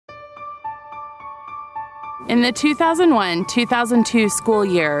In the 2001-2002 school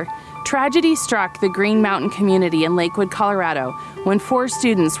year, tragedy struck the Green Mountain community in Lakewood, Colorado, when 4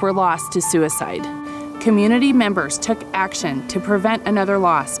 students were lost to suicide. Community members took action to prevent another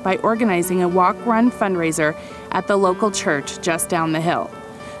loss by organizing a walk-run fundraiser at the local church just down the hill.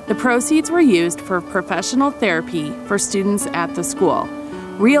 The proceeds were used for professional therapy for students at the school.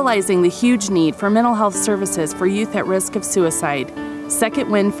 Realizing the huge need for mental health services for youth at risk of suicide,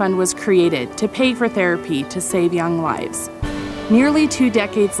 Second Wind Fund was created to pay for therapy to save young lives. Nearly 2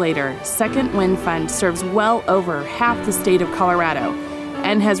 decades later, Second Wind Fund serves well over half the state of Colorado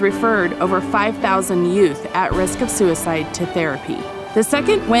and has referred over 5,000 youth at risk of suicide to therapy. The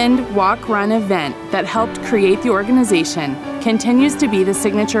Second Wind Walk-Run event that helped create the organization continues to be the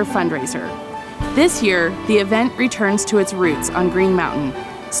signature fundraiser. This year, the event returns to its roots on Green Mountain,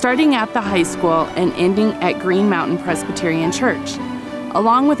 starting at the high school and ending at Green Mountain Presbyterian Church.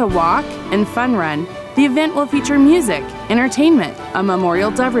 Along with a walk and fun run, the event will feature music, entertainment, a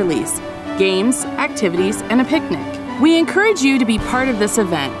memorial dove release, games, activities, and a picnic. We encourage you to be part of this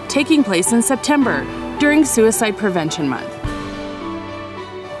event, taking place in September during Suicide Prevention Month.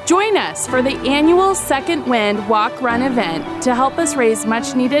 Join us for the annual Second Wind Walk-Run event to help us raise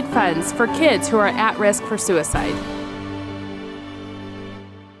much-needed funds for kids who are at risk for suicide.